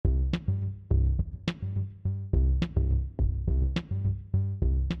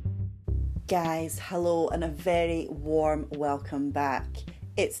Guys, hello and a very warm welcome back.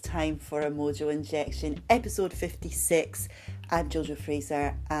 It's time for a Mojo Injection, episode 56. I'm Jojo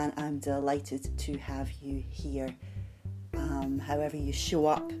Fraser and I'm delighted to have you here. However you show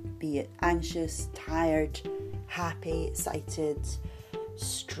up, be it anxious, tired, happy, excited,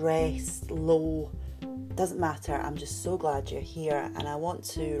 stressed, low, doesn't matter. I'm just so glad you're here, and I want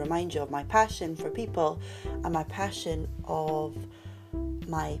to remind you of my passion for people and my passion of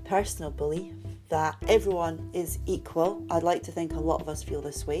my personal belief that everyone is equal. I'd like to think a lot of us feel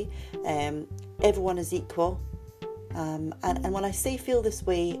this way. Everyone is equal. And when I say feel this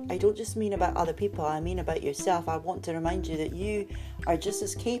way, I don't just mean about other people, I mean about yourself. I want to remind you that you are just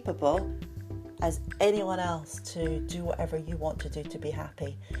as capable as anyone else to do whatever you want to do to be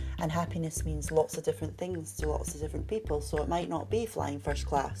happy. And happiness means lots of different things to lots of different people. So it might not be flying first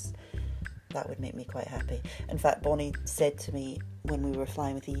class. That would make me quite happy. In fact, Bonnie said to me when we were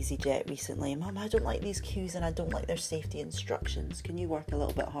flying with EasyJet recently, Mum, I don't like these queues and I don't like their safety instructions. Can you work a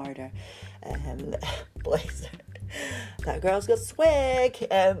little bit harder? Bless her. That girl's got swag.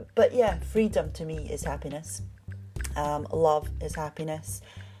 But yeah, freedom to me is happiness. Love is happiness.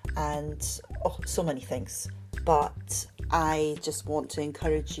 And so many things. But I just want to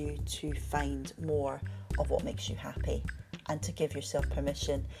encourage you to find more of what makes you happy and to give yourself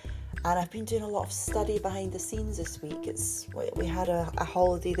permission. And I've been doing a lot of study behind the scenes this week. We had a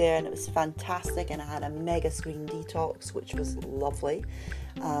holiday there and it was fantastic, and I had a mega screen detox, which was lovely.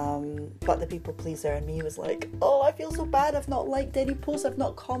 But the people pleaser in me was like, oh, I feel so bad. I've not liked any posts. I've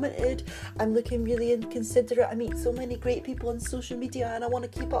not commented. I'm looking really inconsiderate. I meet so many great people on social media and I want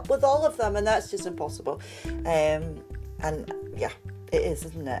to keep up with all of them, and that's just impossible. And yeah, it is,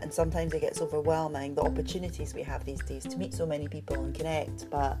 isn't it? And sometimes it gets overwhelming, the opportunities we have these days to meet so many people and connect,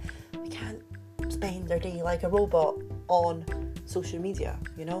 but we can't spend our day like a robot on social media,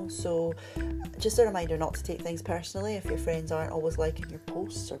 you know? So just a reminder not to take things personally if your friends aren't always liking your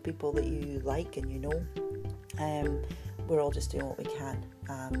posts or people that you like and you know. We're all just doing what we can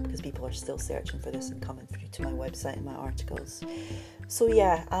because people are still searching for this and coming through to my website and my articles. So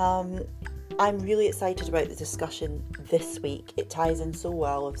yeah, I'm really excited about the discussion this week. It ties in so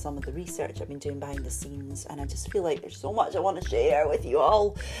well with some of the research I've been doing behind the scenes, and I just feel like there's so much I want to share with you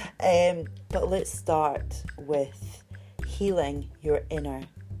all. But let's start with healing your inner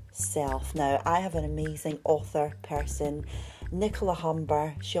self. Now, I have an amazing author person, Nicola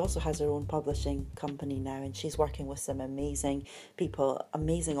Humber. She also has her own publishing company now, and she's working with some amazing people,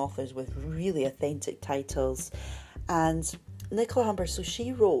 amazing authors with really authentic titles. And Nicola Humber, so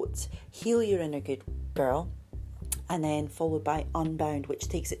she wrote Heal Your Inner Good Girl, and then followed by Unbound, which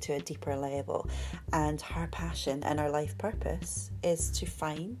takes it to a deeper level. And her passion and her life purpose is to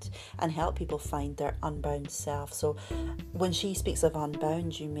find and help people find their unbound self. So when she speaks of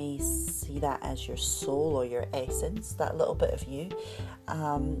unbound, you may see that as your soul or your essence, that little bit of you.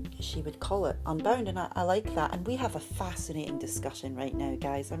 She would call it unbound, and I like that. And we have a fascinating discussion right now,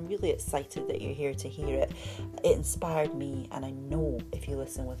 guys. I'm really excited that you're here to hear it. It inspired me, and I know if you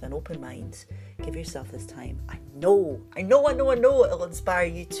listen with an open mind, give yourself this time. I know it'll inspire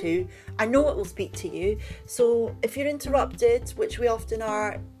you too. I know it will speak to you. So if you're interrupted, which we often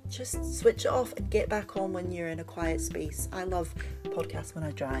are, just switch it off and get back on when you're in a quiet space. I love podcasts when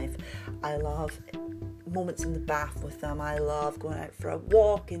I drive. I love moments in the bath with them. I love going out for a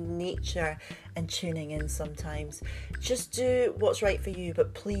walk in nature and tuning in sometimes. Just do what's right for you,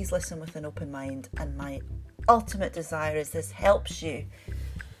 but please listen with an open mind. And my ultimate desire is this helps you.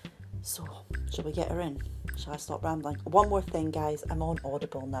 So, shall we get her in? Shall I stop rambling? One more thing, guys. I'm on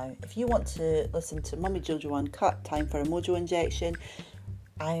Audible now. If you want to listen to Mummy Jojo Uncut, time for a Mojo Injection,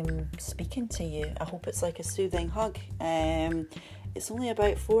 I'm speaking to you. I hope it's like a soothing hug. It's only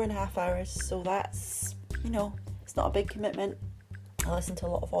about 4.5 hours, so that's, it's not a big commitment. I listen to a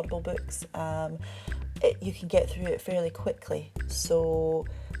lot of Audible books. You can get through it fairly quickly. So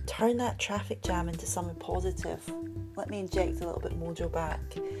turn that traffic jam into something positive. Let me inject a little bit mojo back.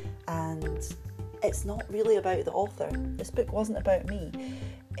 And it's not really about the author. This book wasn't about me.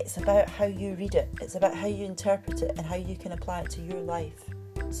 It's about how you read it. It's about how you interpret it and how you can apply it to your life.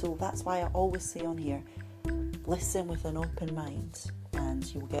 So that's why I always say on here, listen with an open mind and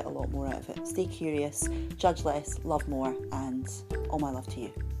you'll get a lot more out of it. Stay curious, judge less, love more, and all my love to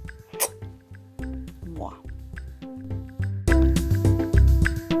you. Mwah.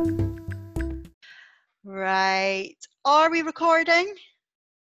 Right. Are we recording?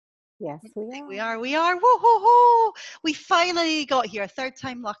 Yes, We are. Whoa, ho, ho. We finally got here. Third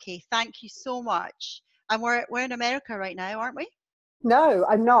time lucky. Thank you so much. And we're in America right now, aren't we? No,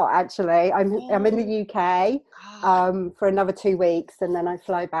 I'm not actually. I'm in the Oh, UK God. for another 2 weeks, and then I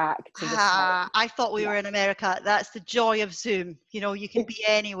fly back to the States. I thought we Yeah. were in America. That's the joy of Zoom. You can be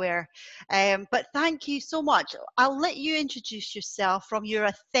anywhere. But thank you so much. I'll let you introduce yourself from your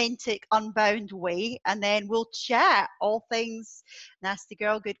authentic, unbound way, and then we'll chat all things nasty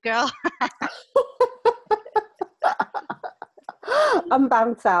girl, good girl.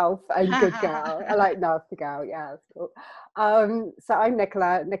 Unbound self and good girl. I like nasty girl. Yeah, that's cool. So I'm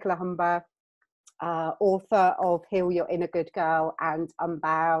Nicola Humber, author of Heal Your Inner Good Girl and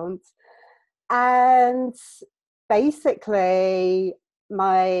Unbound. And basically,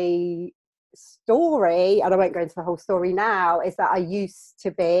 my story, and I won't go into the whole story now, is that I used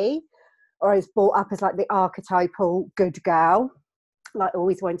to be, or I was brought up as like the archetypal good girl, like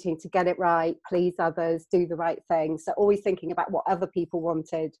always wanting to get it right, please others, do the right thing. So always thinking about what other people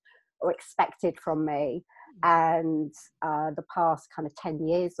wanted or expected from me. And the past kind of 10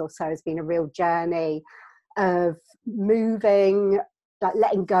 years or so has been a real journey of moving, like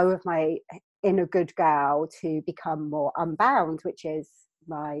letting go of my inner good girl to become more unbound, which is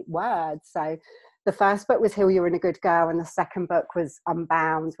my word. So the first book was Heal Your Inner Good Girl, and the second book was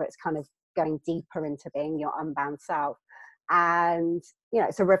Unbound, where it's kind of going deeper into being your unbound self. And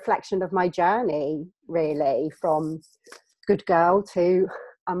it's a reflection of my journey, really, from good girl to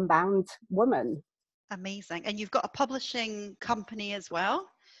unbound woman. Amazing. And you've got a publishing company as well?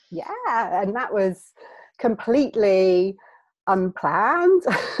 Yeah, and that was completely unplanned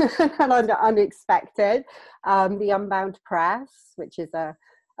and unexpected. The Unbound Press, which is a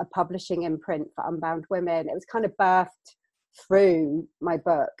publishing imprint for unbound women, it was kind of birthed through my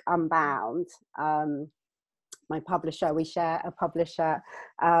book Unbound. My publisher, we share a publisher,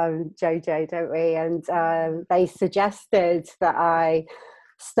 Jojo, don't we? And they suggested that I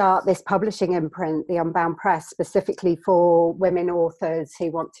start this publishing imprint, the Unbound Press, specifically for women authors who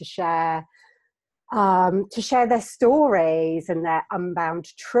want to share their stories and their unbound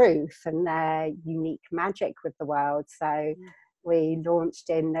truth and their unique magic with the world. So we launched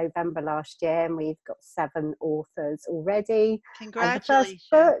in November last year, and we've got 7 authors already. Congratulations.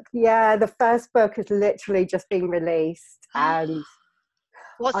 And the first book has literally just been released. And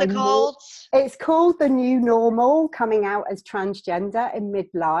what's it called? It's called The New Normal, Coming Out as Transgender in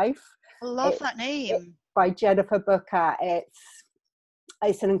Midlife. I love that name. By Jennifer Booker.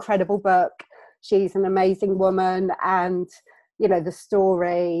 It's an incredible book. She's an amazing woman, and the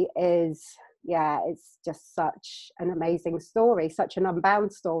story is, it's just such an amazing story, such an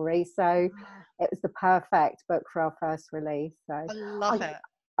unbound story. So it was the perfect book for our first release. So I love it.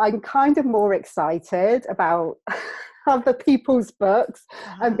 I'm kind of more excited about other people's books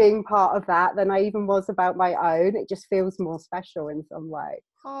and being part of that than I even was about my own. It just feels more special in some way.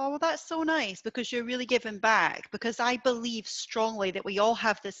 Oh, well, that's so nice, because you're really giving back, because I believe strongly that we all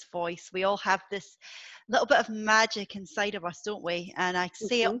have this voice. We all have this little bit of magic inside of us, don't we? And I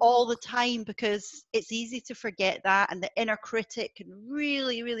say it all the time because it's easy to forget that, and the inner critic can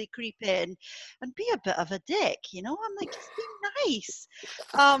really, really creep in and be a bit of a dick, I'm like, just be nice.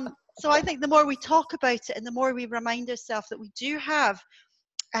 So I think the more we talk about it and the more we remind ourselves that we do have,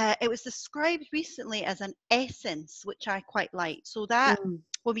 it was described recently as an essence, which I quite like. So that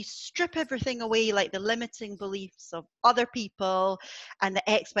when we strip everything away, like the limiting beliefs of other people and the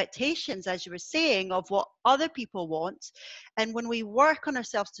expectations, as you were saying, of what other people want, and when we work on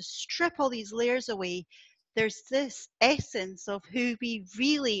ourselves to strip all these layers away, there's this essence of who we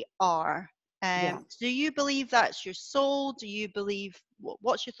really are. Do you believe that's your soul? Do you believe,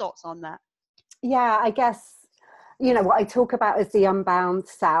 what's your thoughts on that? Yeah, I guess, what I talk about as the unbound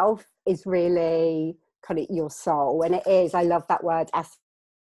self is really kind of your soul. And it is, I love that word, essence.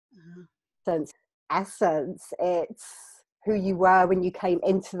 Essence, it's who you were when you came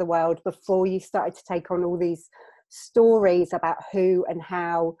into the world before you started to take on all these stories about who and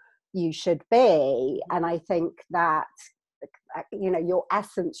how you should be. And I think that, your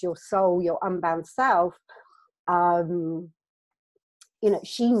essence, your soul, your unbound self,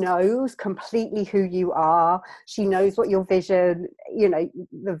 she knows completely who you are. She knows what your vision,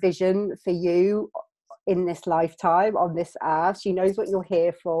 the vision for you in this lifetime on this earth. She knows what you're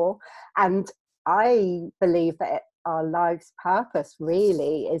here for. And I believe that our life's purpose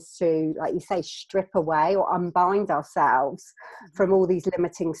really is to, like you say, strip away or unbind ourselves from all these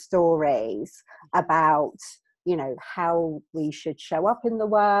limiting stories about how we should show up in the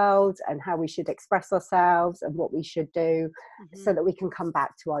world and how we should express ourselves and what we should do so that we can come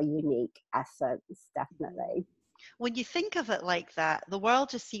back to our unique essence, definitely. When you think of it like that, the world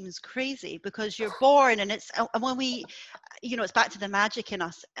just seems crazy because you're born and when we, it's back to the magic in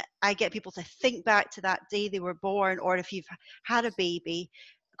us. I get people to think back to that day they were born, or if you've had a baby,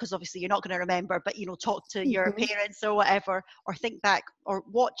 because obviously you're not going to remember, but talk to your parents or whatever, or think back or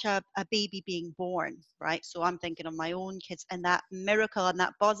watch a baby being born, right? So I'm thinking of my own kids and that miracle and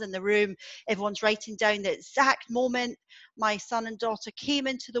that buzz in the room. Everyone's writing down the exact moment my son and daughter came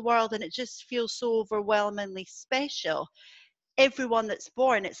into the world, and it just feels so overwhelmingly special. Everyone that's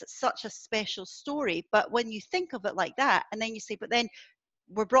born, it's such a special story. But when you think of it like that, and then you say, but then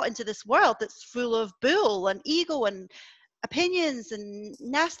we're brought into this world that's full of bull and ego and opinions and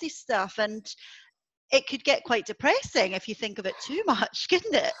nasty stuff, and it could get quite depressing if you think of it too much,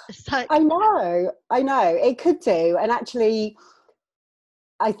 couldn't it? It's like, I know it could do. And actually,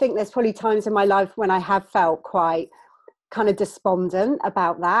 I think there's probably times in my life when I have felt quite kind of despondent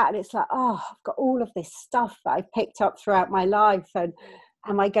about that, and it's like, oh, I've got all of this stuff that I've picked up throughout my life, and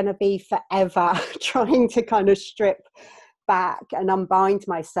am I going to be forever trying to kind of strip back and unbind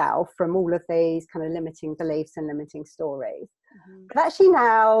myself from all of these kind of limiting beliefs and limiting stories? But actually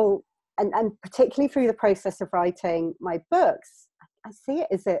now, and particularly through the process of writing my books, I see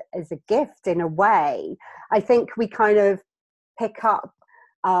it as a gift in a way. I think we kind of pick up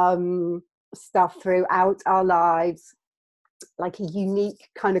stuff throughout our lives, like a unique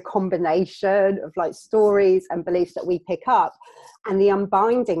kind of combination of like stories and beliefs that we pick up, and the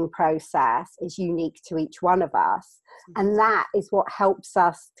unbinding process is unique to each one of us. And that is what helps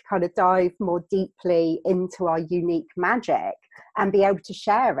us to kind of dive more deeply into our unique magic and be able to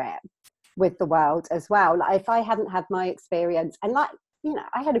share it with the world as well. Like if I hadn't had my experience, and like,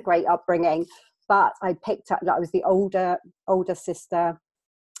 I had a great upbringing, but I picked up that I was the older sister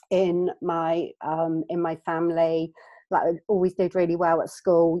in my family. Like I always did really well at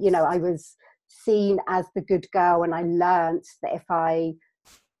school. I was seen as the good girl, and I learnt that if I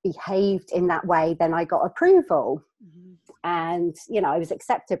behaved in that way, then I got approval. And I was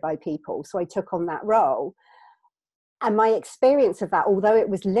accepted by people, so I took on that role. And my experience of that, although it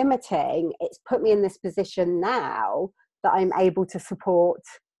was limiting, it's put me in this position now that I'm able to support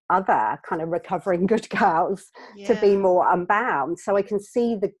other kind of recovering good girls to be more unbound. So I can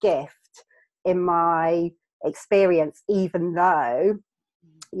see the gift in my experience, even though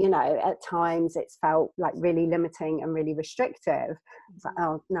at times it's felt like really limiting and really restrictive. It's like,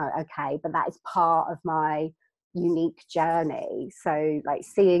 oh no, okay, but that is part of my unique journey. So like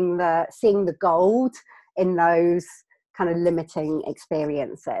seeing the gold in those kind of limiting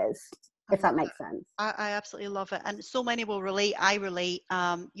experiences, if that makes sense. I absolutely love it, and so many will relate. I relate.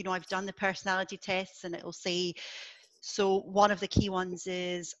 I've done the personality tests, and it will say, so one of the key ones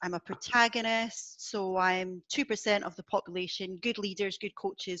is I'm a protagonist. So I'm 2% of the population, good leaders, good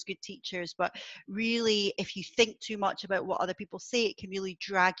coaches, good teachers. But really, if you think too much about what other people say, it can really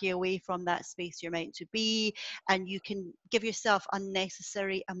drag you away from that space you're meant to be. And you can give yourself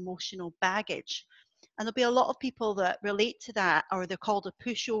unnecessary emotional baggage. And there'll be a lot of people that relate to that, or they're called a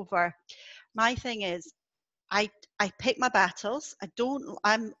pushover. My thing is, I pick my battles.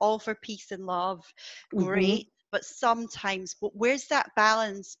 I'm all for peace and love. Great. But sometimes, where's that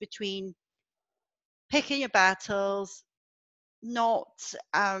balance between picking your battles, not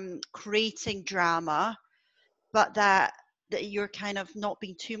creating drama, but that you're kind of not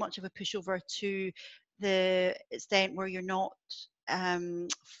being too much of a pushover to the extent where you're not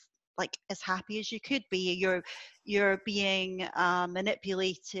like as happy as you could be. You're being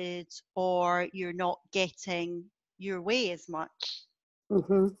manipulated, or you're not getting your way as much.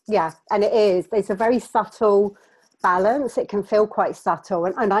 Yeah, and it's a very subtle balance. It can feel quite subtle,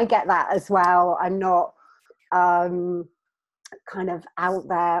 and I get that as well. I'm not kind of out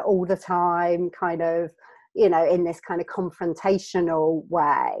there all the time, kind of in this kind of confrontational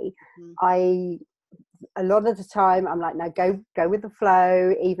way. A lot of the time I'm like, no, go with the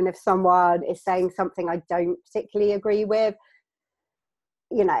flow. Even if someone is saying something I don't particularly agree with,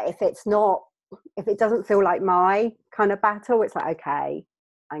 if it doesn't feel like my kind of battle, it's like, okay,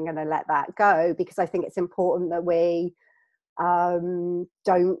 I'm going to let that go, because I think it's important that we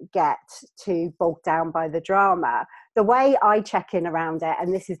don't get too bogged down by the drama. The way I check in around it,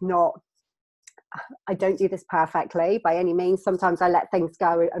 and I don't do this perfectly by any means. Sometimes I let things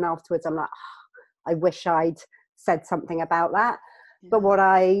go, and afterwards I'm like, I wish I'd said something about that. But what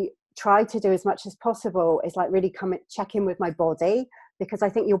I try to do as much as possible is like really check in with my body, because I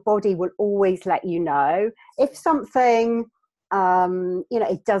think your body will always let you know if something,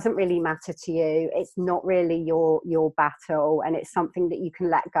 it doesn't really matter to you. It's not really your battle, and it's something that you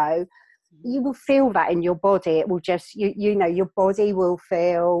can let go. You will feel that in your body. It will just, your body will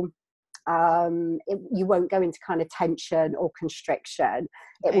feel You won't go into kind of tension or constriction.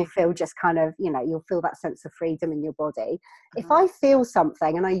 It will Okay. feel just kind of, you'll feel that sense of freedom in your body. If Uh-huh. I feel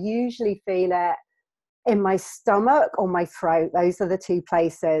something, and I usually feel it in my stomach or my throat, those are the two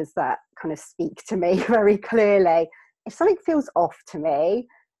places that kind of speak to me very clearly. If something feels off to me,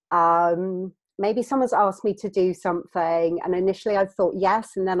 maybe someone's asked me to do something and initially I thought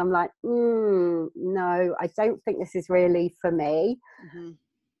yes, and then I'm like, no, I don't think this is really for me. Mm-hmm.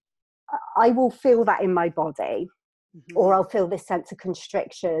 I will feel that in my body, or Mm-hmm. I'll feel this sense of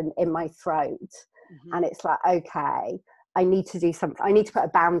constriction in my throat. Mm-hmm. And it's like, okay, I need to do something. I need to put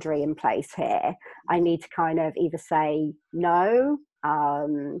a boundary in place here. I need to kind of either say no,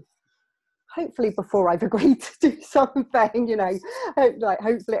 hopefully before I've agreed to do something,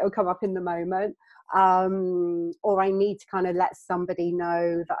 hopefully it'll come up in the moment. Or I need to kind of let somebody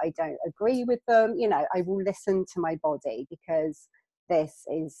know that I don't agree with them. I will listen to my body, because this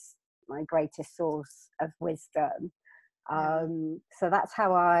is my greatest source of wisdom. Yeah. So that's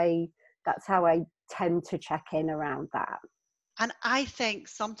how I tend to check in around that. And I think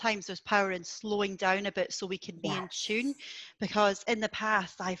sometimes there's power in slowing down a bit so we can be in tune, because in the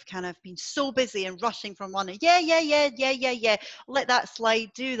past I've kind of been so busy and rushing from one, yeah, let that slide,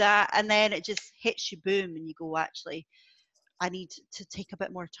 do that, and then it just hits you, boom, and you go, actually, I need to take a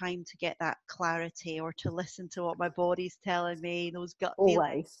bit more time to get that clarity, or to listen to what my body's telling me, those gut feelings.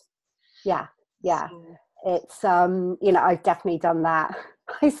 Always. Yeah. So, It's I've definitely done that.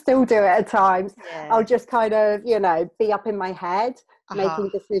 I still do it at times. yeah. I'll just kind of be up in my head, making Uh-huh.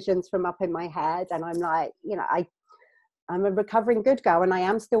 decisions from up in my head, and I'm like, I'm a recovering good girl, and I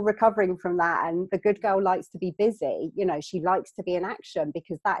am still recovering from that. And the good girl likes to be busy. She likes to be in action,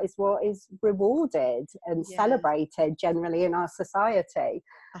 because that is what is rewarded and Yeah. celebrated generally in our society.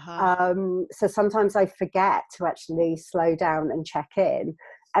 Uh-huh. So sometimes I forget to actually slow down and check in,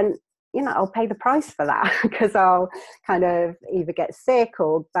 and I'll pay the price for that, because I'll kind of either get sick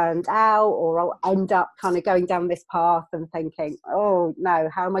or burned out, or I'll end up kind of going down this path and thinking, oh no,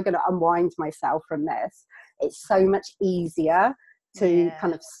 how am I going to unwind myself from this? It's so much easier to Yeah.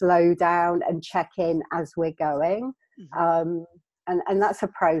 kind of slow down and check in as we're going. Mm-hmm. And that's a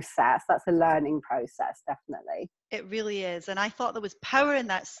process. That's a learning process, definitely. It really is. And I thought there was power in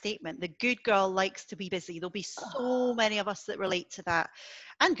that statement. The good girl likes to be busy. There'll be so many of us that relate to that.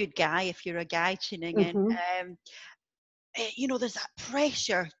 And good guy, if you're a guy tuning in. Mm-hmm. There's that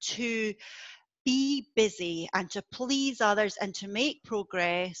pressure to be busy and to please others and to make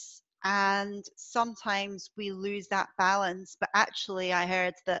progress. And sometimes we lose that balance. But actually, I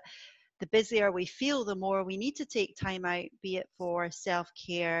heard that the busier we feel, the more we need to take time out, be it for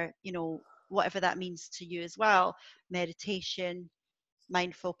self-care, whatever that means to you as well, meditation,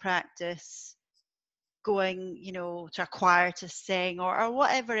 mindful practice, going, to a choir to sing, or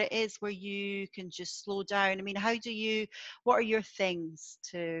whatever it is where you can just slow down. I mean, what are your things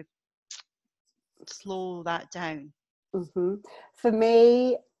to slow that down? Mm-hmm. For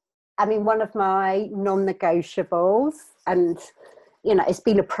me, I mean, one of my non-negotiables, and it's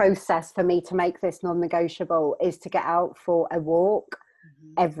been a process for me to make this non-negotiable, is to get out for a walk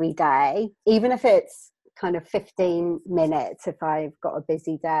every day, even if it's kind of 15 minutes. If I've got a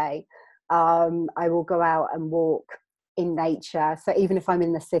busy day, I will go out and walk in nature. So even if I'm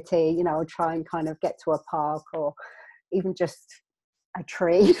in the city, I'll try and kind of get to a park, or even just a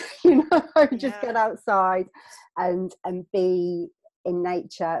tree, just get outside and be in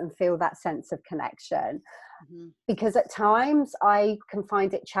nature and feel that sense of connection. Because at times I can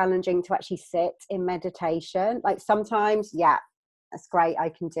find it challenging to actually sit in meditation. Like sometimes, yeah, that's great, I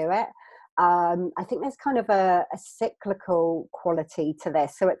can do it. I think there's kind of a cyclical quality to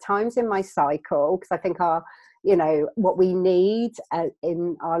this. So at times in my cycle, because I think what we need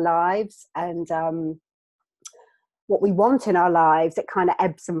in our lives, and what we want in our lives, it kind of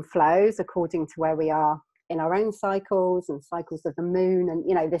ebbs and flows according to where we are in our own cycles and cycles of the moon.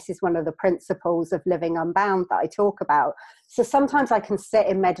 And this is one of the principles of living unbound that I talk about. So sometimes I can sit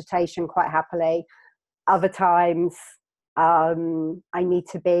in meditation quite happily. Other times I need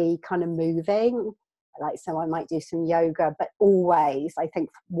to be kind of moving, so I might do some yoga. But always, I think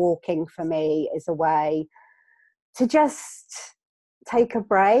walking for me is a way to just take a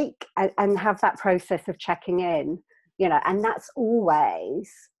break and have that process of checking in. And that's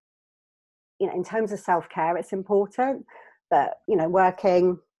always, in terms of self-care, it's important. But,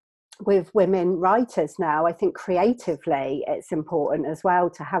 working with women writers now, I think creatively it's important as well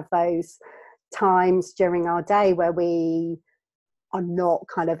to have those times during our day where we are not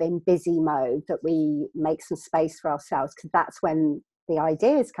kind of in busy mode, that we make some space for ourselves, because that's when the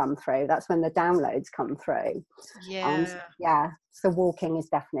ideas come through. That's when the downloads come through. And so walking is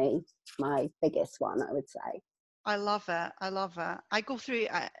definitely my biggest one, I would say. I love it. I love it. I go through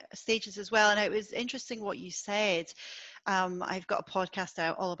stages as well. And it was interesting what you said. I've got a podcast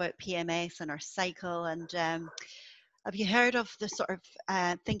out all about PMS and our cycle. And have you heard of the sort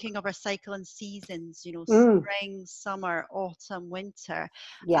of thinking of our cycle and seasons, you know, spring, summer, autumn, winter?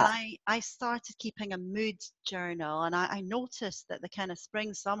 Yeah. And I started keeping a mood journal, and I noticed that the kind of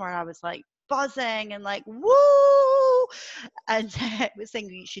spring, summer, I was like buzzing and like, woo! And I was saying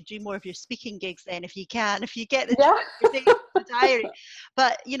you should do more of your speaking gigs then if you can, if you get the diary.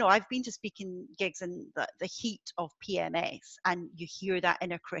 But, you know, I've been to speaking gigs in the heat of PMS, and you hear that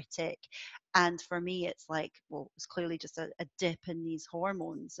inner critic. And for me, it's like, well, it's clearly just a dip in these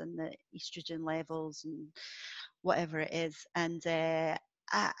hormones and the estrogen levels and whatever it is. And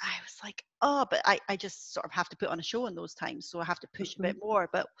I was like, oh, but I just sort of have to put on a show in those times. So I have to push a bit more,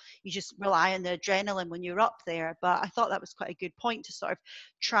 but you just rely on the adrenaline when you're up there. But I thought that was quite a good point to sort of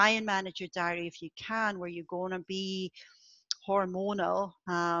try and manage your diary if you can, where you're going to be hormonal,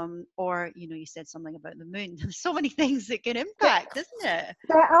 or, you know, you said something about the moon. There's so many things that can impact, isn't it?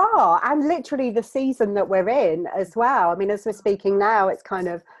 There are, and literally the season that we're in as well. I mean, as we're speaking now, it's kind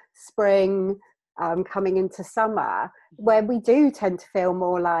of spring, coming into summer, where we do tend to feel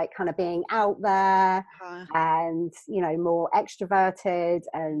more like kind of being out there and, you know, more extroverted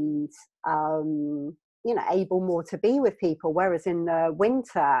and, you know, able more to be with people. Whereas in the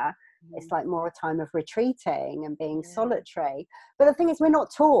winter, it's like more a time of retreating and being solitary. But the thing is, we're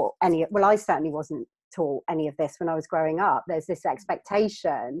not taught well, I certainly wasn't taught any of this when I was growing up. There's this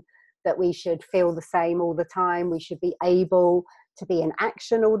expectation that we should feel the same all the time. We should be able to be in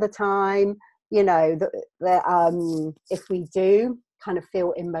action all the time. You know, if we do kind of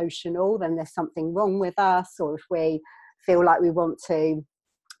feel emotional, then there's something wrong with us. Or if we feel like we want to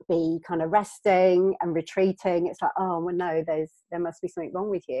be kind of resting and retreating, it's like, oh well, no, there must be something wrong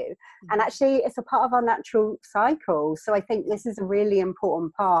with you. And actually, it's a part of our natural cycle. So I think this is a really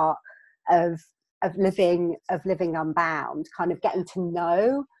important part of living unbound, kind of getting to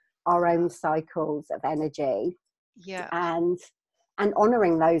know our own cycles of energy, and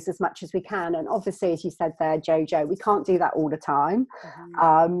honouring those as much as we can. And obviously, as you said there, Jojo, we can't do that all the time.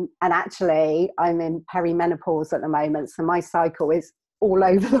 And actually, I'm in perimenopause at the moment, so my cycle is all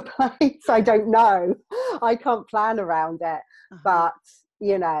over the place. I don't know. I can't plan around it. But,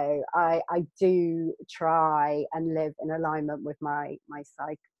 you know, I do try and live in alignment with my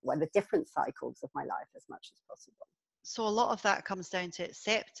cycle, the different cycles of my life as much as possible. So a lot of that comes down to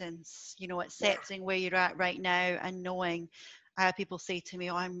acceptance, you know, accepting where you're at right now and knowing. I have people say to me,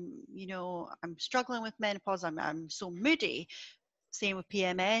 oh, I'm struggling with menopause. I'm so moody. Same with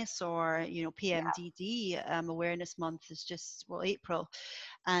PMS or, you know, PMDD. Awareness month is just, well, April.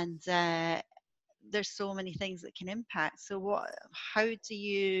 And there's so many things that can impact. So how do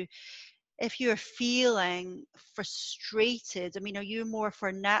you, if you're feeling frustrated, I mean, are you more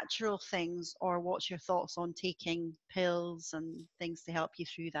for natural things, or what's your thoughts on taking pills and things to help you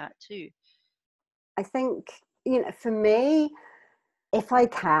through that too? I think, you know, for me, if I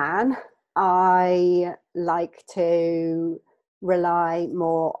can, I like to rely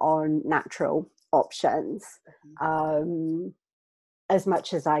more on natural options as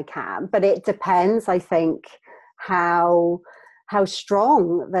much as I can. But it depends, I think, how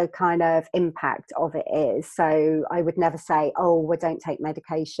strong the kind of impact of it is. So I would never say, oh, well, don't take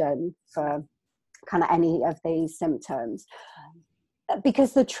medication for kind of any of these symptoms.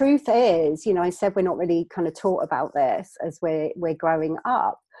 Because the truth is, you know, I said we're not really kind of taught about this as we're growing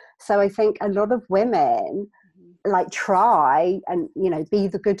up. So I think a lot of women like try and, you know, be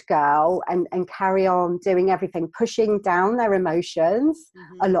the good girl and carry on doing everything, pushing down their emotions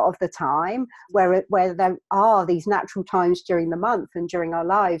a lot of the time, where there are these natural times during the month and during our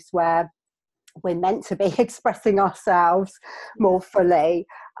lives where we're meant to be expressing ourselves more fully,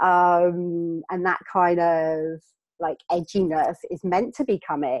 and that kind of like edginess is meant to be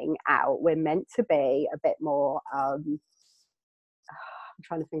coming out. We're meant to be a bit more I'm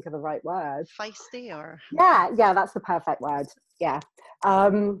trying to think of the right word. Feisty, or yeah, that's the perfect word.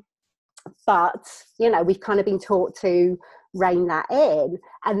 But you know, we've kind of been taught to rein that in,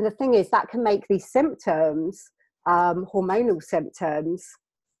 and the thing is that can make these symptoms, hormonal symptoms,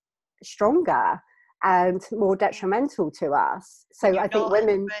 stronger and more detrimental to us. So I think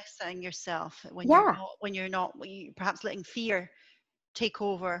women expressing yourself when you're not perhaps letting fear take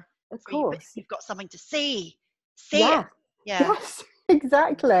over. Of course, you've got something to say it. Yes,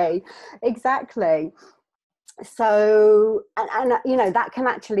 exactly. So and you know, that can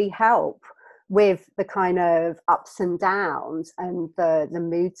actually help with the kind of ups and downs and the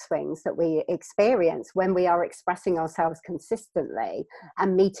mood swings that we experience when we are expressing ourselves consistently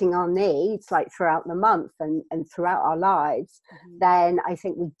and meeting our needs like throughout the month and throughout our lives, then I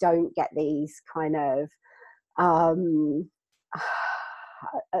think we don't get these kind of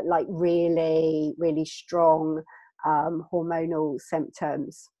like really, really strong hormonal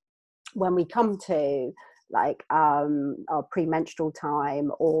symptoms when we come to like our premenstrual time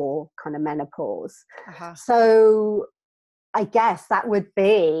or kind of menopause. So I guess that would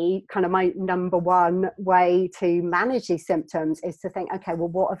be kind of my number one way to manage these symptoms, is to think, okay, well,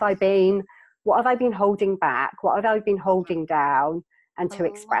 what have I been holding back? What have I been holding down? And to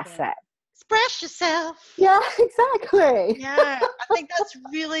express it. Express yourself. Yeah, exactly. Yeah, I think that's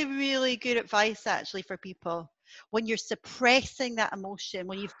really, really good advice actually for people. When you're suppressing that emotion,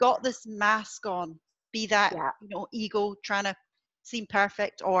 when you've got this mask on, be that, ego trying to seem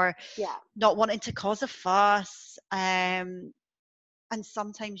perfect, or not wanting to cause a fuss. And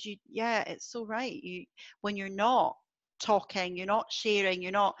sometimes it's so right. When you're not talking, you're not sharing,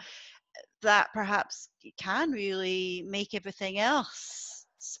 you're not, that perhaps can really make everything else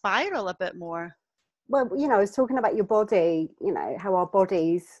spiral a bit more. Well, I was talking about your body, how our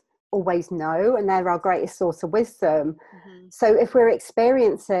bodies always know, and they're our greatest source of wisdom. So if we're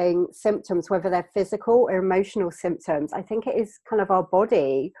experiencing symptoms, whether they're physical or emotional symptoms, I think it is kind of our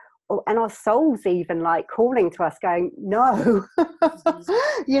body and our souls even like calling to us, going, no,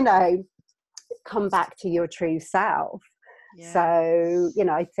 come back to your true self. So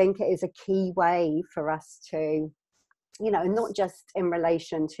I think it is a key way for us to, not just in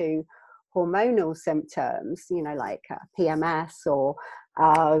relation to hormonal symptoms, like PMS or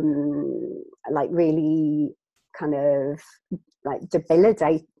like really kind of like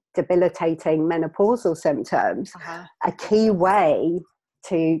debilitating menopausal symptoms. A key way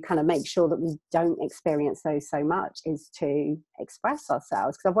to kind of make sure that we don't experience those so much is to express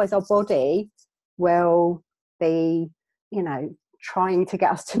ourselves, because otherwise our body will be, trying to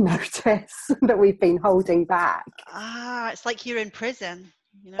get us to notice that we've been holding back. It's like you're in prison.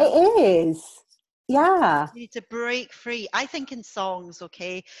 It is. Yeah. You need to break free. I think in songs,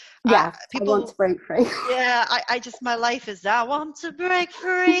 okay? Yeah, people I want to break free. Yeah, I just, my life is, I want to break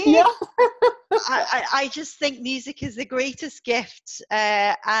free. Yeah. I just think music is the greatest gift.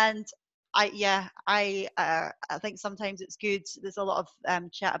 And I think sometimes it's good. There's a lot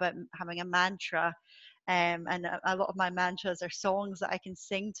of chat about having a mantra. And a lot of my mantras are songs that I can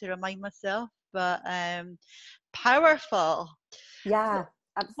sing to remind myself. But powerful. Yeah.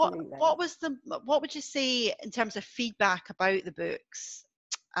 Absolutely. What would you say in terms of feedback about the books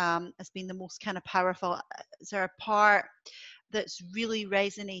has been the most kind of powerful? Is there a part that's really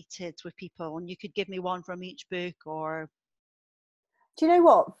resonated with people, and you could give me one from each book? Or do you know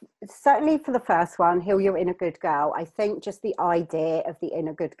what, certainly for the first one, Heal Your Inner Good Girl, I think just the idea of the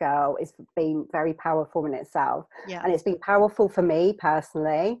inner good girl has been very powerful in itself. And it's been powerful for me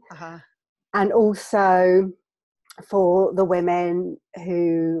personally, and also for the women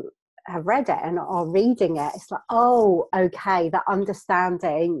who have read it and are reading it. It's like, oh, okay, that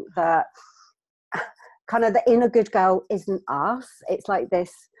understanding that kind of the inner good girl isn't us. It's like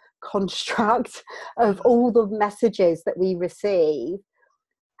this construct of all the messages that we receive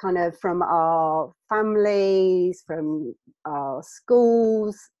kind of from our families, from our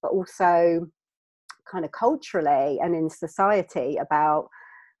schools, but also kind of culturally and in society about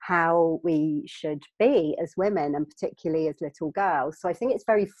how we should be as women, and particularly as little girls. So I think it's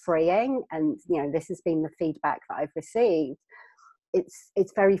very freeing, and this has been the feedback that I've received. It's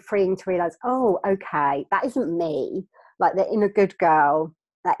very freeing to realize, oh, okay, that isn't me. Like the inner good girl,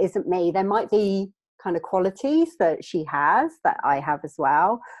 that isn't me. There might be kind of qualities that she has that I have as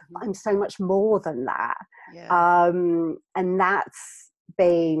well, but I'm so much more than that. And that's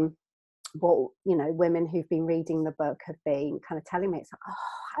been what women who've been reading the book have been kind of telling me. It's like, oh,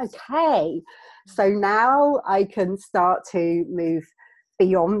 okay, so now I can start to move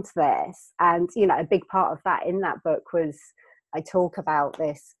beyond this. And a big part of that in that book was, I talk about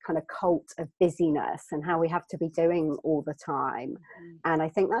this kind of cult of busyness and how we have to be doing all the time. And I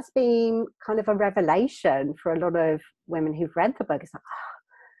think that's been kind of a revelation for a lot of women who've read the book. It's like,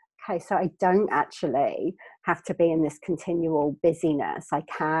 oh, okay, so I don't actually have to be in this continual busyness. I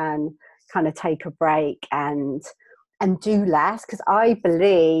can kind of take a break and do less, because I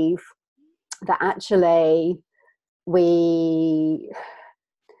believe that actually when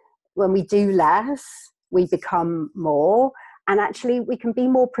we do less, we become more. And actually we can be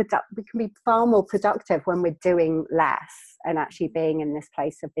far more productive when we're doing less and actually being in this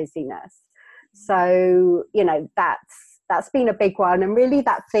place of busyness. So, that's been a big one. And really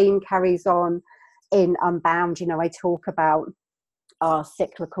that theme carries on in Unbound. You know, I talk about our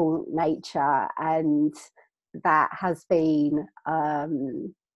cyclical nature, and that has been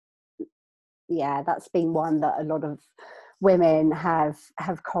that's been one that a lot of women have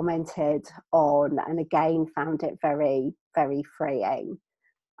commented on, and again found it very, very freeing.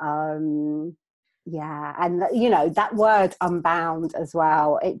 And you know, that word unbound as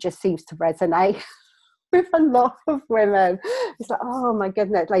well, it just seems to resonate with a lot of women. It's like, oh my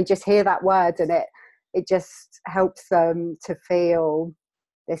goodness, they just hear that word and it just helps them to feel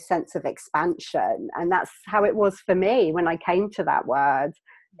this sense of expansion. And that's how it was for me when I came to that word.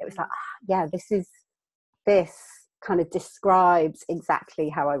 It was like, this kind of describes exactly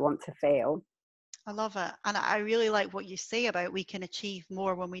how I want to feel. I love it. And I really like what you say about we can achieve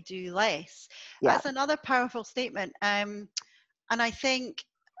more when we do less. Yeah. That's another powerful statement. And I think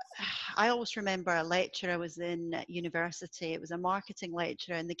I always remember a lecture I was in at university. It was a marketing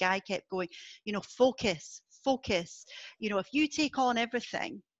lecture, and the guy kept going, you know, focus. You know, if you take on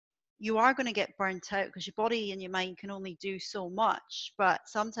everything, you are going to get burnt out, because your body and your mind can only do so much. But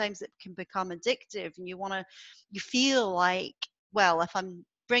sometimes it can become addictive, and you feel like, well, if I'm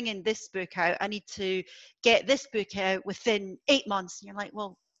bringing this book out, I need to get this book out within 8 months. And you're like,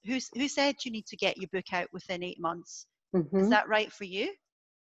 well, who said you need to get your book out within 8 months? Mm-hmm. Is that right for you?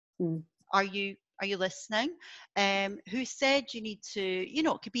 Mm. Are you listening? Who said you need to, you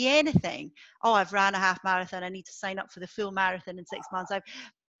know, it could be anything. Oh, I've ran a half marathon, I need to sign up for the full marathon in 6 months.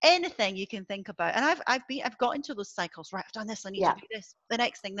 Anything you can think about. And I've got into those cycles, right? I've done this, I need to do this, the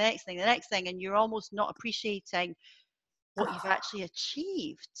next thing, and you're almost not appreciating what you've actually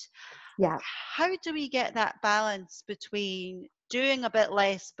achieved. Yeah. How do we get that balance between doing a bit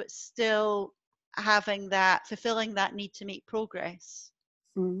less but still fulfilling that need to make progress?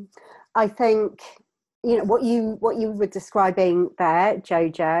 I think, you know, what you were describing there,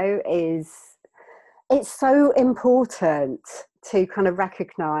 Jojo, is it's so important to kind of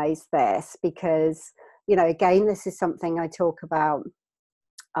recognize this, because, you know, again, this is something I talk about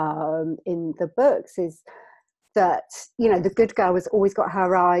in the books, is that, you know, the good girl has always got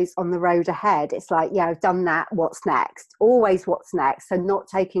her eyes on the road ahead. It's like, yeah, I've done that, what's next? Always what's next. So not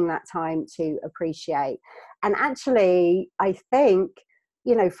taking that time to appreciate. And actually, I think,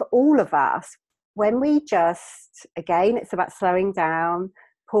 you know, for all of us, when we just, again, it's about slowing down,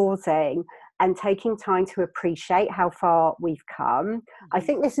 pausing, and taking time to appreciate how far we've come. Mm-hmm. I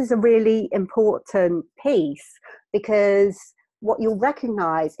think this is a really important piece, because what you'll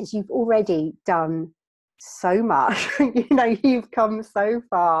recognize is you've already done so much. You know, you've come so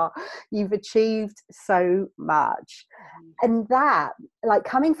far, you've achieved so much. And that, like,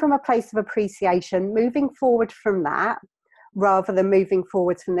 coming from a place of appreciation, moving forward from that, rather than moving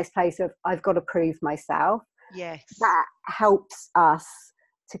forward from this place of I've got to prove myself. Yes, that helps us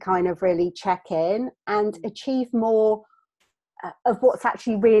to kind of really check in and achieve more of what's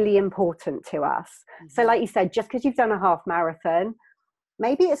actually really important to us. So like you said, just because you've done a half marathon,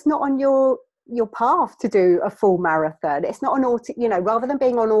 maybe it's not on your path to do a full marathon. It's not you know, rather than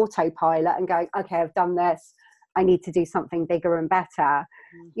being on autopilot and going, okay, I've done this, I need to do something bigger and better.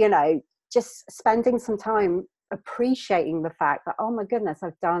 You know, just spending some time appreciating the fact that, oh my goodness,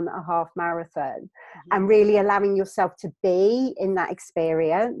 I've done a half marathon, and really allowing yourself to be in that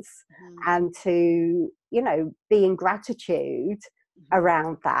experience and to, you know, be in gratitude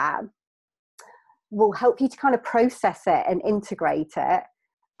around that, will help you to kind of process it and integrate it.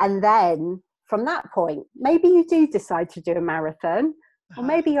 And then from that point, maybe you do decide to do a marathon, or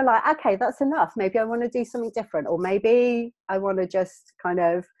maybe you're like, okay, that's enough. Maybe I want to do something different, or maybe I want to just kind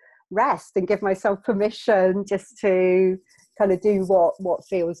of rest and give myself permission just to kind of do what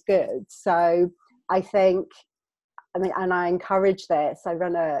feels good. So I think, I mean, and I encourage this. I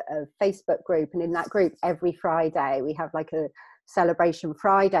run a Facebook group, and in that group every Friday we have like a celebration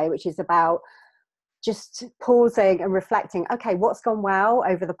Friday, which is about just pausing and reflecting, okay, what's gone well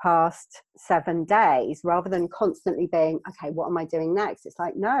over the past 7 days, rather than constantly being, okay, what am I doing next? It's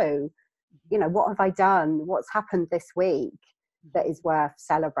like, no, you know, what have I done? What's happened this week that is worth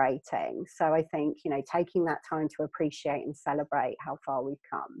celebrating? So I think, you know, taking that time to appreciate and celebrate how far we've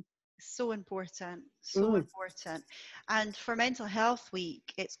come. So important, important. And for Mental Health Week,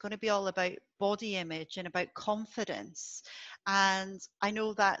 it's going to be all about body image and about confidence. And I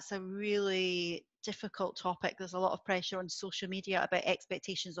know that's a really difficult topic. There's a lot of pressure on social media about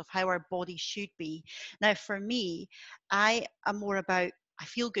expectations of how our body should be. Now, for me, I am more about, I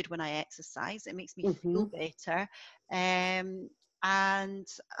feel good when I exercise. It makes me feel better. and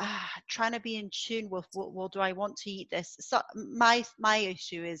trying to be in tune with what do I want to eat this. So my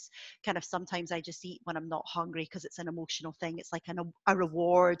issue is kind of sometimes I just eat when I'm not hungry because it's an emotional thing. It's like a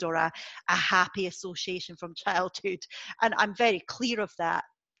reward or a happy association from childhood, and I'm very clear of that.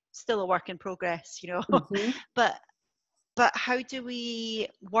 Still a work in progress, you know. Mm-hmm. But how do we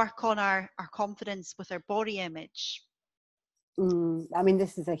work on our confidence with our body image? I mean,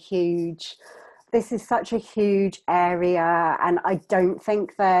 this is such a huge area, and I don't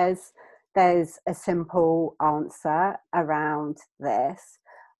think there's a simple answer around this.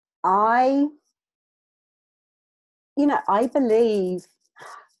 I believe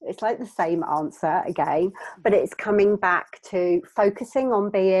it's like the same answer again, but it's coming back to focusing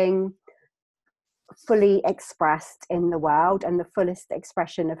on being fully expressed in the world and the fullest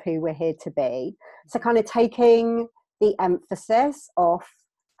expression of who we're here to be. So kind of taking the emphasis off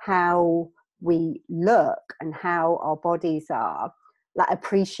how we look and how our bodies are, like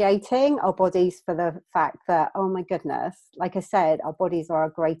appreciating our bodies for the fact that, oh my goodness, like I said, our bodies are our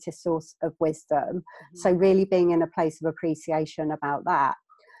greatest source of wisdom. So really being in a place of appreciation about that.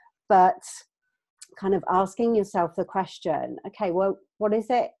 But kind of asking yourself the question, okay, well, what is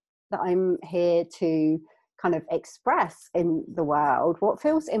it that I'm here to kind of express in the world? What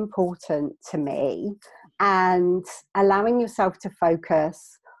feels important to me? And allowing yourself to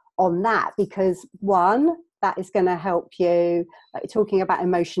focus on that, because one, that is going to help you, like talking about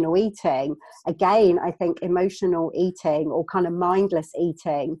emotional eating. Again, I think emotional eating or kind of mindless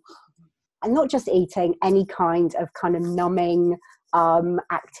eating, and not just eating, any kind of numbing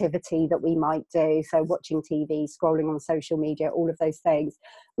activity that we might do. So watching TV, scrolling on social media, all of those things.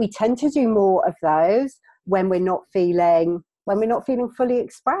 We tend to do more of those when we're not feeling fully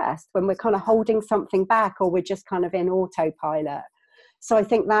expressed, when we're kind of holding something back, or we're just kind of in autopilot. So I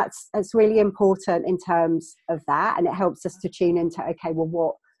think that's really important in terms of that. And it helps us to tune into, okay,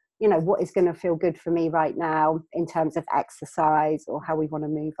 well, what is going to feel good for me right now in terms of exercise or how we want to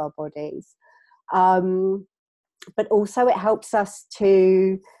move our bodies. But also it helps us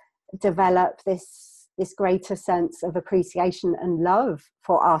to develop this greater sense of appreciation and love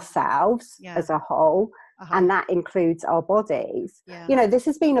for ourselves as a whole. And that includes our bodies. This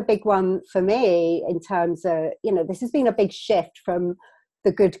has been a big one for me in terms of, this has been a big shift from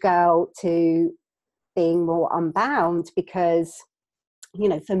the good girl to being more unbound, because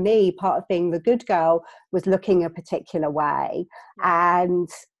for me, part of being the good girl was looking a particular way, and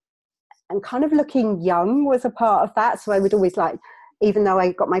kind of looking young was a part of that. So I would always even though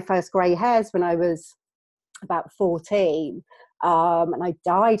I got my first grey hairs when I was about 14, and I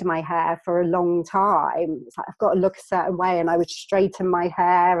dyed my hair for a long time, it's like, I've got to look a certain way, and I would straighten my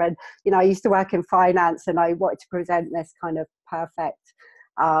hair. And I used to work in finance, and I wanted to present this kind of perfect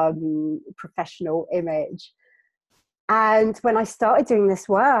professional image. And when I started doing this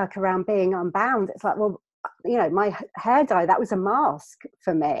work around being unbound, it's like, well, my hair dye, that was a mask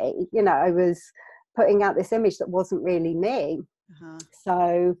for me. I was putting out this image that wasn't really me.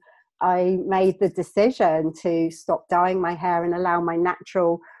 So I made the decision to stop dyeing my hair and allow my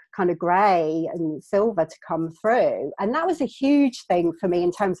natural kind of grey and silver to come through. And that was a huge thing for me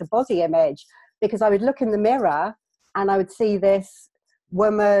in terms of body image, because I would look in the mirror and I would see this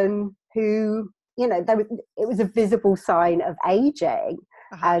woman who, it was a visible sign of aging.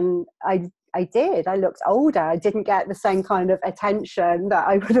 And I looked older. I didn't get the same kind of attention that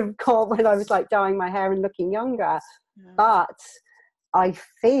I would have got when I was dyeing my hair and looking younger. But I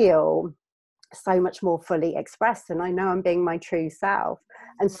feel so much more fully expressed, and I know I'm being my true self.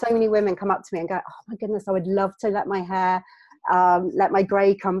 And so many women come up to me and go, oh my goodness, I would love to let my hair, let my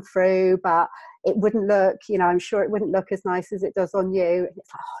grey come through, but it wouldn't look, I'm sure it wouldn't look as nice as it does on you. And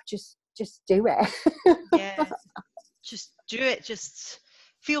it's like, oh, just do it. Just do it. Just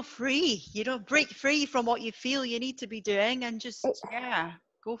feel free, break free from what you feel you need to be doing, and just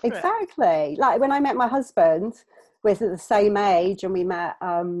go for it. Exactly. Like when I met my husband, we're the same age, and we met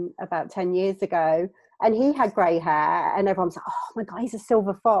about 10 years ago, and he had grey hair, and everyone's like, oh my God, he's a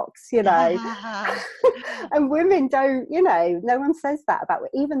silver fox, And women don't, no one says that about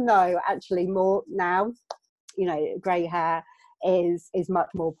it, even though actually more now, grey hair is much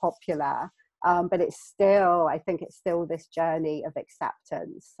more popular. But I think it's still this journey of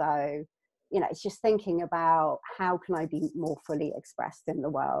acceptance. So, it's just thinking about, how can I be more fully expressed in the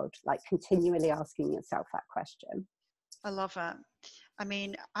world? Continually asking yourself that question. I love it. I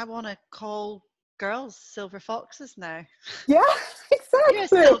mean, I want to call girls silver foxes now. Yeah, exactly. You're a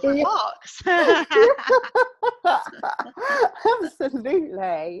silver fox.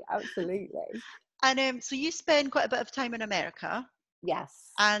 Absolutely. And so you spend quite a bit of time in America.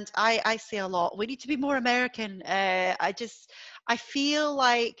 Yes. And I say a lot, we need to be more American. I I feel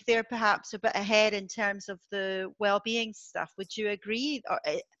like they're perhaps a bit ahead in terms of the well-being stuff. Would you agree? Or,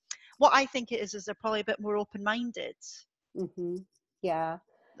 what I think it is they're probably a bit more open-minded. Yeah.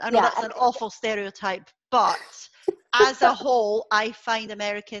 I know Yeah. that's an awful stereotype, but as a whole, I find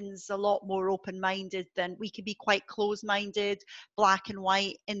Americans a lot more open-minded than we can be quite close-minded, black and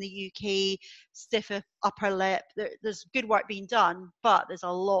white in the UK, stiff upper lip. There's good work being done, but there's a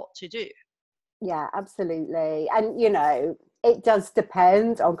lot to do. Yeah, absolutely. And, you know, it does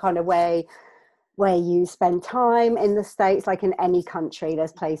depend on kind of where you spend time in the States. Like in any country,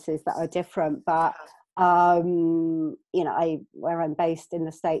 there's places that are different, but you know, where I'm based in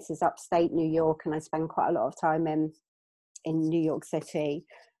the States is upstate New York, and I spend quite a lot of time in New York City.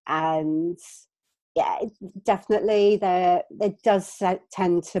 And yeah, definitely there does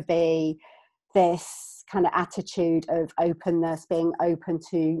tend to be this kind of attitude of openness, being open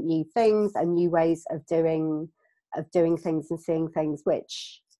to new things and new ways of doing things and seeing things,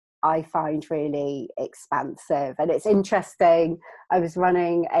 which I find really expansive. And it's interesting, I was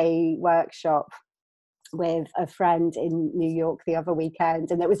running a workshop with a friend in New York the other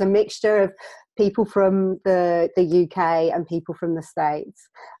weekend, and it was a mixture of people from the UK and people from the States.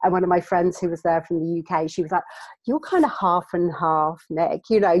 And one of my friends who was there from the UK, she was like, "You're kind of half and half, Nick,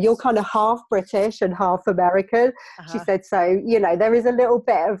 you know, you're kind of half British and half American." She said, so, you know, there is a little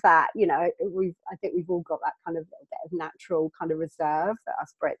bit of that, you know, I think we've all got that kind of little bit of natural kind of reserve that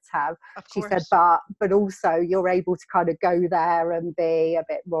us Brits have. She said, but also you're able to kind of go there and be a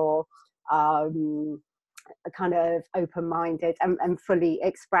bit more kind of open-minded and fully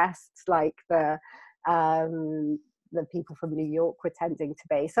expressed, like the people from New York were tending to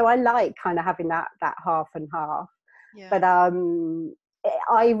be. So I like kind of having that half and half. Yeah. But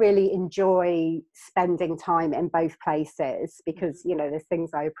I really enjoy spending time in both places because, you know, there's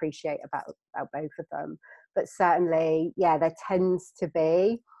things I appreciate about both of them. But certainly, yeah, there tends to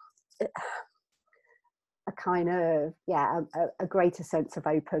be a kind of, a greater sense of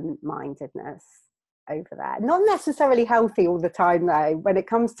open-mindedness over there. Not necessarily healthy all the time though. When it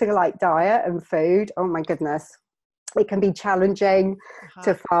comes to like diet and food, oh my goodness, it can be challenging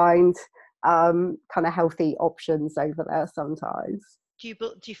to find kind of healthy options over there sometimes. Do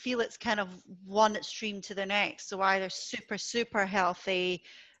you feel it's kind of one extreme to the next? So either super healthy,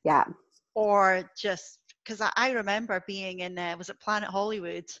 or just, because I remember being in was it Planet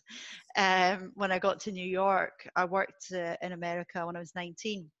Hollywood when I got to New York. I worked in America when I was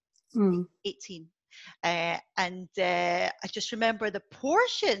 18. And I just remember the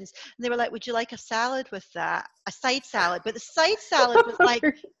portions, and they were like, "Would you like a salad with that? A side salad?" But the side salad was like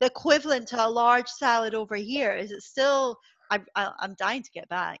the equivalent to a large salad over here. Is it still? I'm dying to get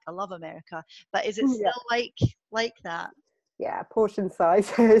back. I love America, but is it still like that? Yeah, portion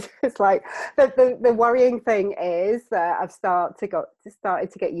sizes. It's like the worrying thing is that I've started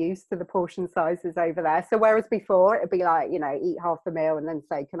to get used to the portion sizes over there. So whereas before it'd be like, you know, eat half the meal and then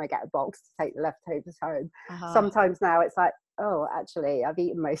say, "Can I get a box to take the leftovers home?" Sometimes now it's like, oh, actually, I've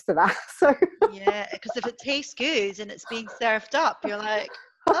eaten most of that. So yeah, because if it tastes good and it's being served up, you're like,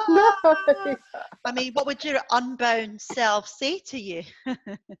 no. I mean, what would your unbound self say to you?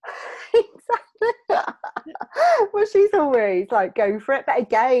 Exactly. Well, she's always like, go for it. But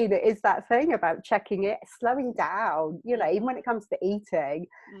again, it is that thing about checking it, slowing down, you know, even when it comes to eating,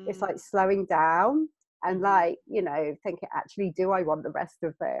 it's like slowing down and like, you know, thinking, actually, do I want the rest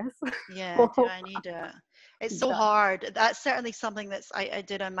of this? Yeah, do I need it? It's so hard. That's certainly something I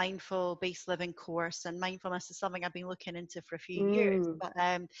did a mindful based living course, and mindfulness is something I've been looking into for a few years. But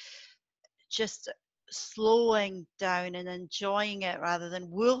just slowing down and enjoying it rather than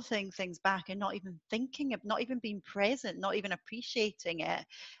wolfing things back and not even thinking of, not even being present, not even appreciating it.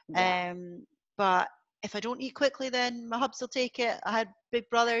 But if I don't eat quickly, then my hubs will take it. I had big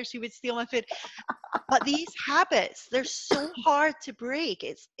brothers who would steal my food. But these habits, they're so hard to break.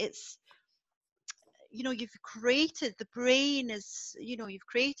 It's you know, you've created, the brain is, you know, you've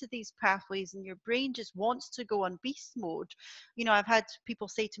created these pathways and your brain just wants to go on beast mode. You know, I've had people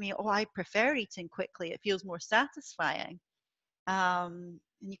say to me, "Oh, I prefer eating quickly. It feels more satisfying." And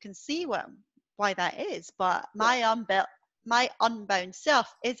you can see why that is. But my unbound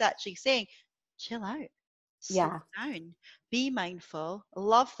self is actually saying, chill out, slow down, be mindful,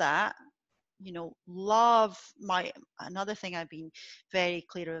 love that. You know, another thing I've been very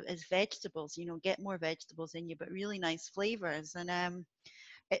clear of is vegetables. You know, get more vegetables in you, but really nice flavors. And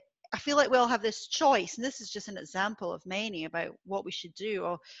I feel like we all have this choice, and this is just an example of many about what we should do.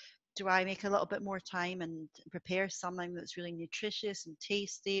 Or do I make a little bit more time and prepare something that's really nutritious and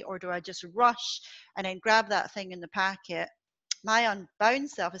tasty, or do I just rush and then grab that thing in the packet my unbound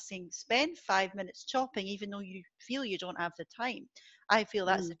self is saying, spend 5 minutes chopping, even though you feel you don't have the time. I feel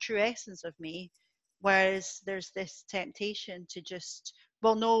that's the true essence of me. Whereas there's this temptation to just,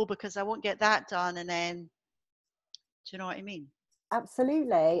 well, no, because I won't get that done. And then, do you know what I mean?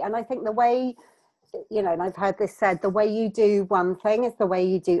 Absolutely. And I think the way, you know, and I've heard this said, the way you do one thing is the way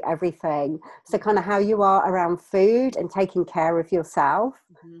you do everything. So kind of how you are around food and taking care of yourself,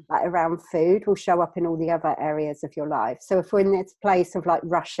 like around food, will show up in all the other areas of your life. So if we're in this place of like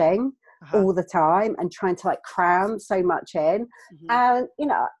rushing all the time and trying to like cram so much in, and, you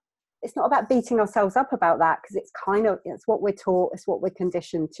know, it's not about beating ourselves up about that, because it's kind of, it's what we're taught, it's what we're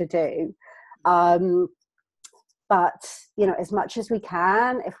conditioned to do. But, you know, as much as we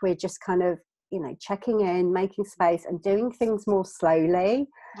can, if we're just kind of, you know, checking in, making space and doing things more slowly.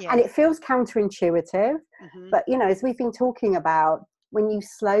 And it feels counterintuitive, but, you know, as we've been talking about, when you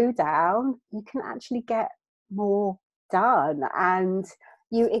slow down, you can actually get more done and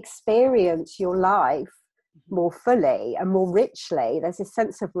you experience your life more fully and more richly. There's a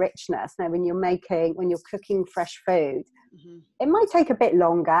sense of richness. Now, when you're cooking fresh food, it might take a bit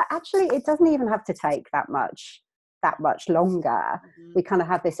longer. Actually, it doesn't even have to take that much longer. We kind of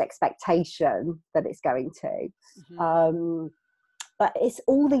have this expectation that it's going to. But it's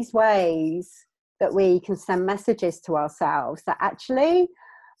all these ways that we can send messages to ourselves that actually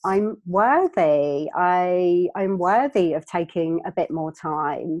I'm worthy. I'm worthy of taking a bit more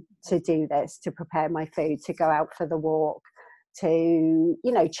time to do this, to prepare my food, to go out for the walk, to,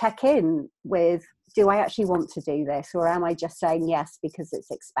 you know, check in with, do I actually want to do this, or am I just saying yes because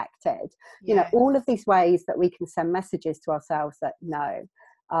it's expected? You know, all of these ways that we can send messages to ourselves that no,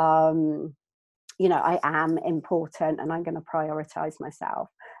 you know, I am important and I'm going to prioritize myself.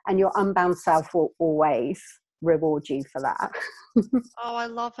 And your unbound self will always reward you for that. Oh, I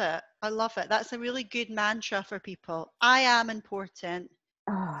love it. I love it. That's a really good mantra for people. I am important.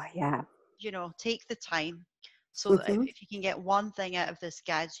 Oh, yeah. You know, take the time. So that if you can get one thing out of this,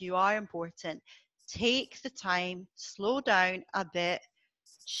 guys, you are important. Take the time, slow down a bit,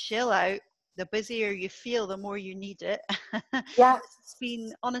 chill out. The busier you feel, the more you need it. Yeah. It's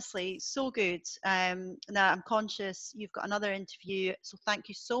been honestly so good. Now I'm conscious you've got another interview, so thank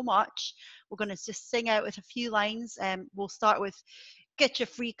you so much. We're going to just sing out with a few lines. We'll start with "Get your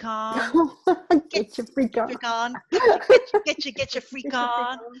freak on." Get your freak on. Get your freak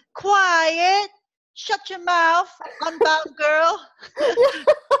on. Quiet. Shut your mouth, unbound girl.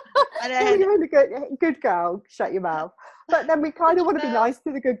 And then, you're a good girl, shut your mouth. But then we kind of want to be nice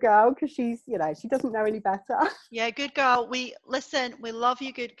to the good girl, because she's, you know, she doesn't know any better. Yeah, good girl. We love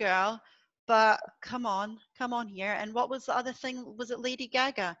you, good girl. But come on here. And what was the other thing? Was it Lady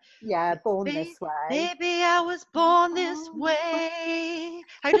Gaga? Yeah, born this way. Baby, I was born this way.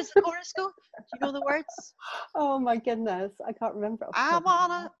 How does the chorus go? Do you know the words? Oh my goodness, I can't remember. I'm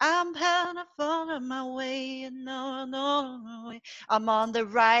kind of on my way, no, I'm on the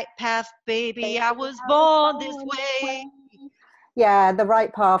right path, baby. I was born this way. Yeah, the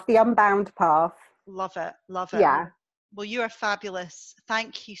right path, the unbound path. Love it. Yeah. Well, you are fabulous.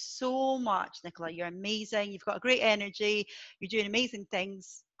 Thank you so much, Nicola. You're amazing. You've got great energy. You're doing amazing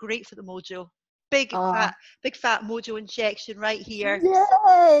things. Great for the mojo. Big fat mojo injection right here.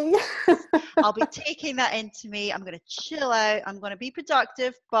 Yay! I'll be taking that into me. I'm going to chill out. I'm going to be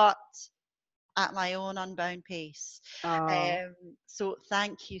productive, but at my own unbound pace. So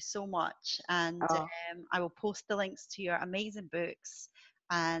thank you so much. And I will post the links to your amazing books,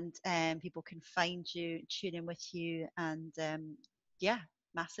 and people can find you, tune in with you, and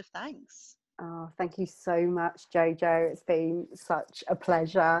massive thanks. Oh, thank you so much, Jojo. It's been such a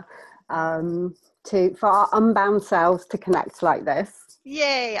pleasure for our unbound selves to connect like this.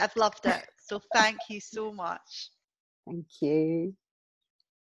 Yay, I've loved it. So thank you so much. Thank you.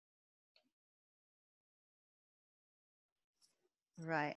 Right.